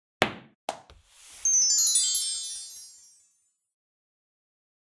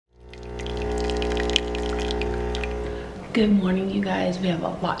Good morning, you guys. We have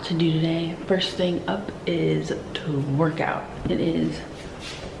a lot to do today. First thing up is to work out. It is,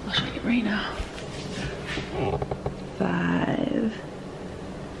 I'll show you right now,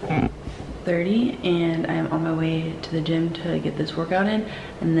 5:30 and I'm on my way to the gym to get this workout in.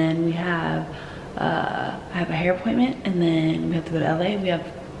 And then we have, I have a hair appointment and then we have to go to LA. We have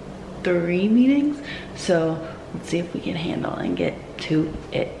 3 meetings. So let's see if we can handle and get to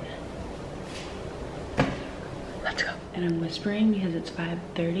it. Let's go. And I'm whispering because it's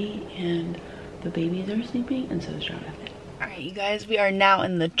 5:30 and the babies are sleeping and so is Jonathan. All right, you guys, we are now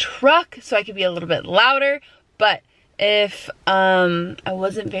in the truck so I could be a little bit louder, but if I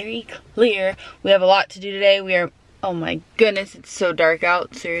wasn't very clear, we have a lot to do today. We are, oh my goodness, it's so dark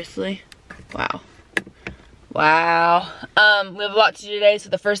out, seriously. Wow. We have a lot to do today, so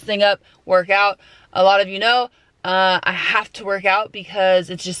the first thing up, workout. A lot of you know, I have to work out because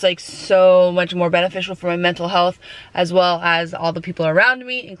it's just like so much more beneficial for my mental health as well as all the people around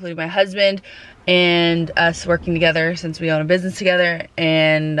me, including my husband and us working together since we own a business together.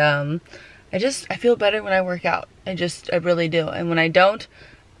 And I feel better when I work out. I really do. And when I don't,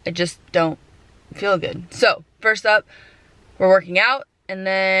 I just don't feel good. So first up, we're working out and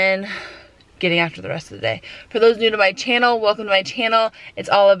then getting after the rest of the day. For those new to my channel, welcome to my channel. It's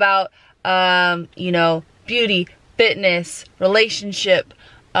all about, you know, beauty, fitness, relationship,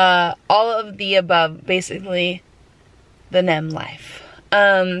 all of the above, basically the NEM life.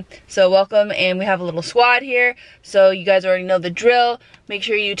 So welcome, and we have a little squad here, so you guys already know the drill. Make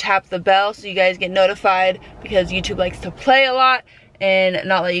sure you tap the bell so you guys get notified because YouTube likes to play a lot and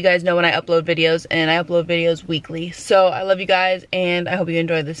not let you guys know when I upload videos, and I upload videos weekly. So I love you guys and I hope you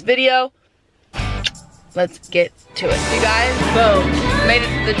enjoy this video. Let's get to it. You guys, boom, made it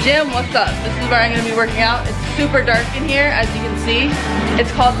to the gym. What's up? This is where I'm gonna be working out. It's super dark in here, as you can see.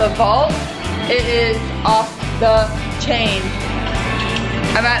 It's called the Vault. It is off the chain.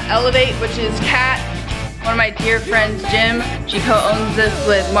 I'm at Elevate, which is Kat, one of my dear friends' gym. She co-owns this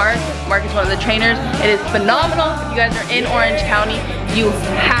with Mark. Mark is one of the trainers. It is phenomenal. If you guys are in Orange County, you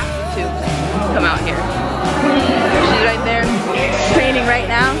have to come out here. She's right there, training right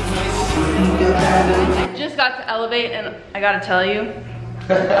now. I just got to Elevate and I gotta tell you,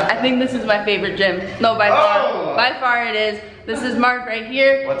 I think this is my favorite gym. No, by far. By far it is. This is Mark right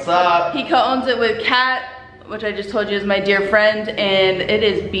here. What's up? He co-owns it with Kat, which I just told you is my dear friend, and it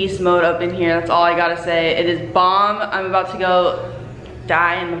is beast mode up in here. That's all I gotta say. It is bomb. I'm about to go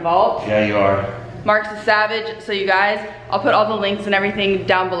die in the vault. Yeah, you are. Mark's a savage, so you guys, I'll put all the links and everything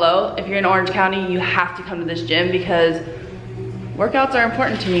down below. If you're in Orange County, you have to come to this gym because workouts are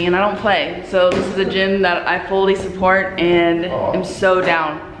important to me and I don't play. So this is a gym that I fully support and am so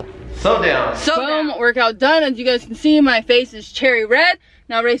down. So down. So boom, workout done. As you guys can see, my face is cherry red.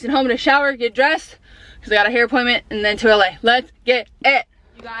 Now racing home to shower, get dressed, because I got a hair appointment and then to LA. Let's get it.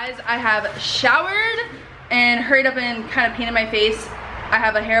 You guys, I have showered and hurried up and kind of painted my face. I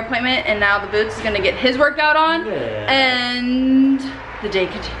have a hair appointment and now the Boots is gonna get his workout on and the day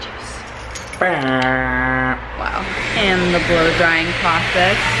continues. Wow. And the blow drying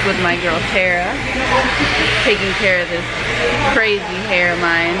process with my girl Tara, taking care of this crazy hair of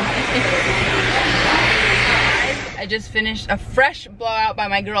mine. I just finished a fresh blowout by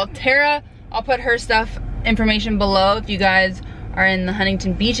my girl Tara. I'll put her information below if you guys are in the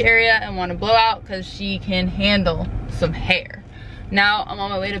Huntington Beach area and want to blow out, because she can handle some hair. Now I'm on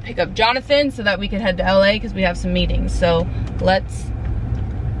my way to pick up Jonathan so that we can head to LA because we have some meetings. So let's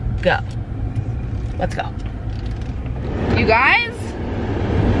go. Let's go. You guys,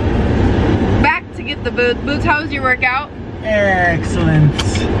 back to get the Boots. Boots, how was your workout? Excellent.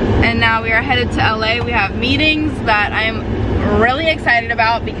 And now we are headed to LA. We have meetings that I am really excited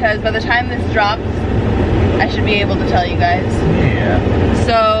about because by the time this drops, I should be able to tell you guys. Yeah.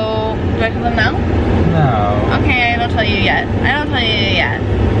 So, do I tell them now? No. Okay, I don't tell you yet. I don't tell you yet.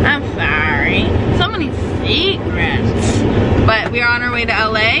 I'm sorry. So many secrets. But we are on our way to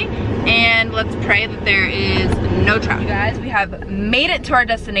LA. And let's pray that there is no traffic. You guys, we have made it to our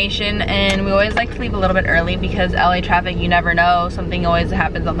destination and we always like to leave a little bit early because LA traffic, you never know. Something always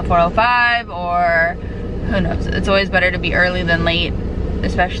happens on the 405 or who knows. It's always better to be early than late,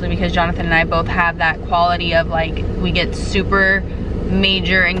 especially because Jonathan and I both have that quality of like, we get super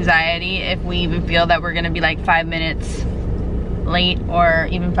major anxiety if we even feel that we're gonna be like 5 minutes late or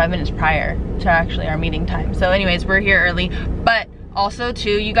even 5 minutes prior to actually our meeting time. So anyways, we're here early, but also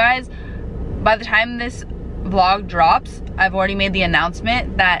too, you guys, by the time this vlog drops, I've already made the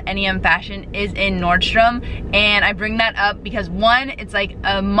announcement that NEM Fashion is in Nordstrom, and I bring that up because one, it's like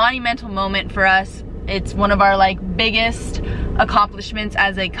a monumental moment for us It's one of our like biggest accomplishments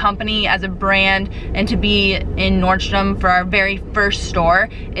as a company, as a brand, and to be in Nordstrom for our very first store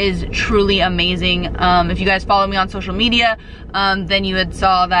is truly amazing. If you guys follow me on social media, then you had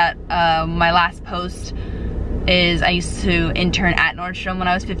saw that my last post is I used to intern at Nordstrom when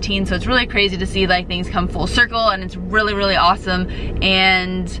I was 15, so it's really crazy to see like things come full circle, and it's really, really awesome.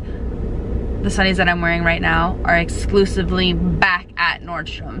 And the Sunnies that I'm wearing right now are exclusively back at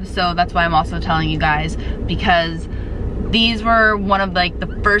Nordstrom, so that's why I'm also telling you guys, because these were one of like the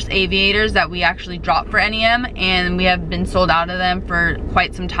first aviators that we actually dropped for NEM, and we have been sold out of them for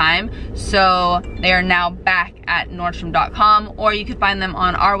quite some time. So they are now back at Nordstrom.com, or you could find them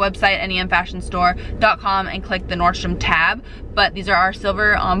on our website, nemfashionstore.com, and click the Nordstrom tab. But these are our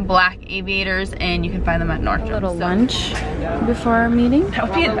silver on black aviators, and you can find them at Nordstrom. A little lunch before our meeting. That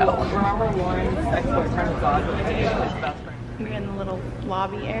would be a no. We're in the little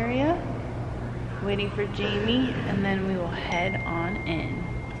lobby area, waiting for Jamie, and then we will head on in,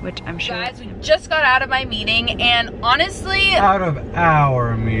 which I'm sure. Guys, we just got out of my meeting, and honestly, out of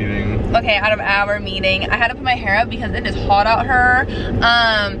our meeting. Okay, out of our meeting, I had to put my hair up because it is hot out here,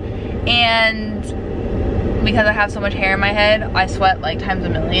 and because I have so much hair in my head, I sweat like times a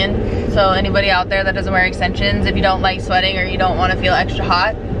million. So anybody out there that doesn't wear extensions, if you don't like sweating or you don't want to feel extra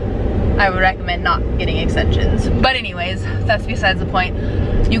hot, I would recommend not getting extensions. But anyways, that's besides the point.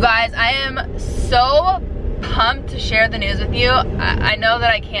 You guys, I am so pumped to share the news with you. I know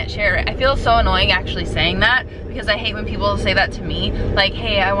that I can't share it. I feel so annoying actually saying that, because I hate when people say that to me. Like,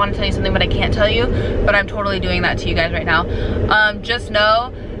 hey, I want to tell you something, but I can't tell you. But I'm totally doing that to you guys right now. Just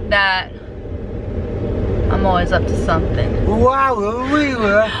know that I'm always up to something. Wow, we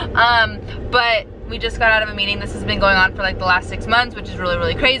were. But we just got out of a meeting. This has been going on for like the last 6 months, which is really,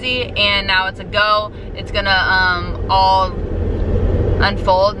 really crazy. And now it's a go. It's gonna all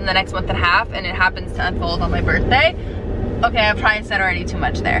unfold in the next month and a half, and it happens to unfold on my birthday. Okay, I've probably said already too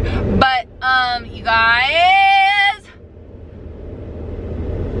much there. But you guys,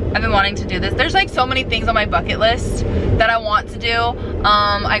 I've been wanting to do this. There's like so many things on my bucket list that I want to do.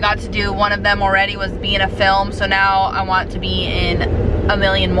 I got to do one of them already, was be in a film, so now I want to be in a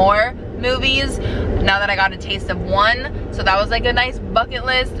million more movies now that I got a taste of one. So that was like a nice bucket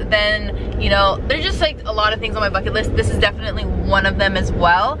list. Then, you know, there's just like a lot of things on my bucket list. This is definitely one of them as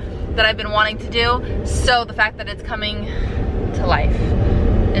well that I've been wanting to do. So the fact that it's coming to life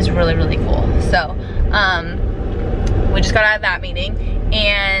is really, really cool. So we just got out of that meeting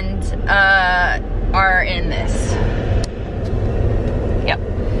and are in this. Yep.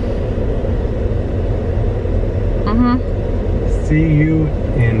 See you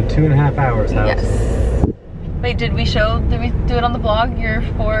in 2.5 hours, house. Yes. Wait, did we do it on the vlog, your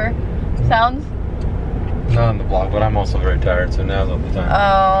 4 sounds? Not on the vlog, but I'm also very tired, so now's not the time.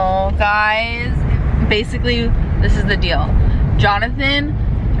 Oh, guys. Basically, this is the deal. Jonathan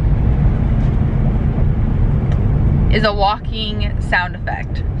is a walking sound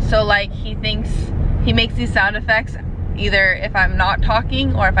effect. So like, he makes these sound effects either if I'm not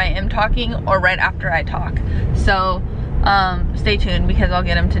talking, or if I am talking, or right after I talk. So stay tuned, because I'll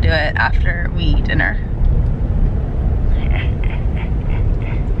get him to do it after we eat dinner.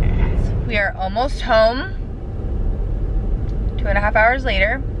 We are almost home, 2.5 hours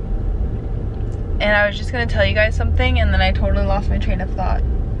later, and I was just gonna tell you guys something, and then I totally lost my train of thought.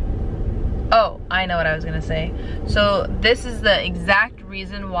 Oh, I know what I was gonna say. So this is the exact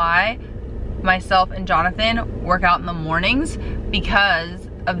reason why myself and Jonathan work out in the mornings, because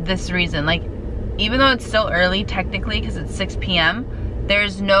of this reason. Like, even though it's still early technically, because it's 6 p.m,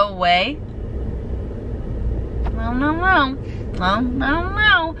 there's no way,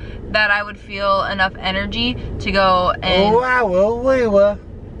 that I would feel enough energy to go and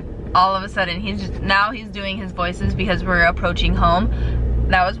all of a sudden, now he's doing his voices because we're approaching home.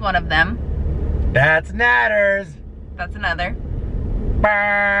 That was one of them. That's Natters. That's another.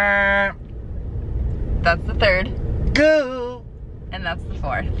 Bah. That's the third. Go. And that's the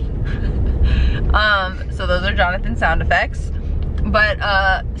 4th. So those are Jonathan's sound effects. But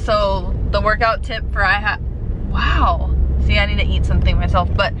so the workout tip for wow. See, I need to eat something myself.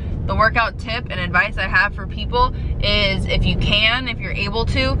 But the workout tip and advice I have for people is, if you're able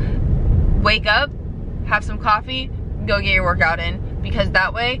to, wake up, have some coffee, go get your workout in, because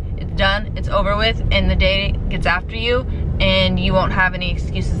that way it's done, it's over with, and the day gets after you, and you won't have any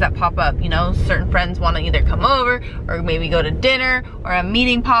excuses that pop up. You know, certain friends want to either come over, or maybe go to dinner, or a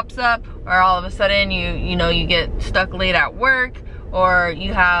meeting pops up, or all of a sudden you know you get stuck late at work, or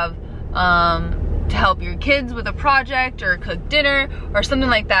you have to help your kids with a project, or cook dinner, or something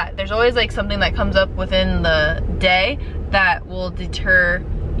like that. There's always like something that comes up within the day that will deter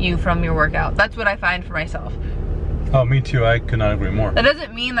you from your workout. That's what I find for myself. Oh, me too. I could not agree more. That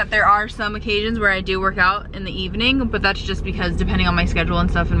doesn't mean that there are some occasions where I do work out in the evening, but that's just because depending on my schedule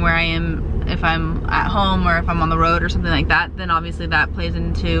and stuff and where I am, if I'm at home or if I'm on the road or something like that, then obviously that plays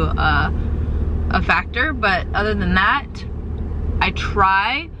into a factor. But other than that, I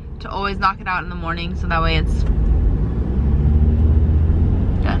try to always knock it out in the morning so that way it's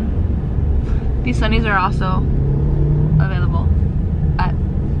done. These Sunnies are also available at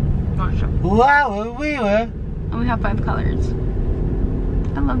Nordstrom. Wow, we were. And we have 5 colors.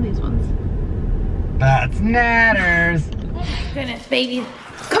 I love these ones. That's Natters. Oh my goodness, babies.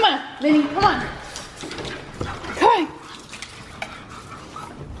 Come on, Vinny, come on. Come on.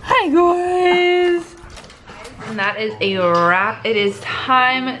 Hi, guys. And that is a wrap. It is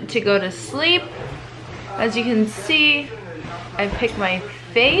time to go to sleep. As you can see, I picked my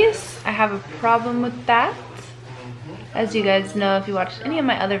face. I have a problem with that. As you guys know, if you watched any of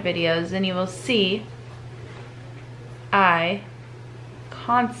my other videos, then you will see I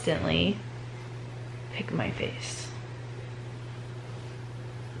constantly pick my face.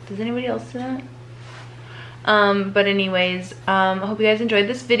 Does anybody else do that? But anyways, I hope you guys enjoyed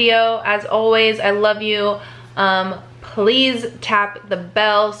this video. As always, I love you. Please tap the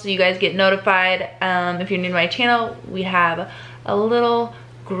bell so you guys get notified. If you're new to my channel, we have a little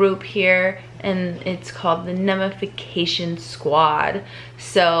group here and it's called the Nemification Squad.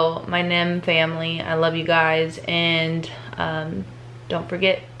 So my Nem family, I love you guys, and don't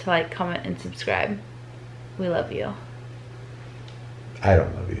forget to like, comment, and subscribe. We love you. I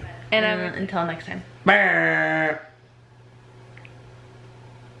don't love you. And until next time.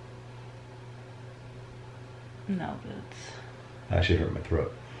 No, Boots. I actually hurt my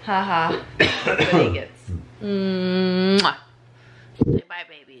throat. Haha. Gets. Mwah. Say bye,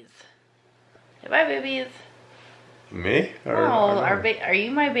 babies. Say bye, babies. Me? Or, Oh, are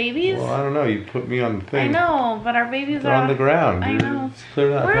you my babies? Well, I don't know. You put me on the thing. I know, but our babies They're are on the ground. I Dude. know. It's clear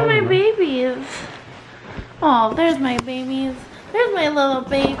not Where are my home. babies? Oh, there's my babies. There's my little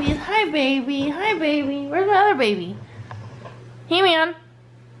babies. Hi, baby. Hi, baby. Where's my other baby? Hey, man.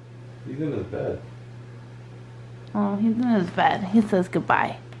 He's in his bed. Oh, he's in his bed. He says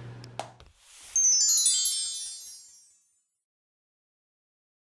goodbye.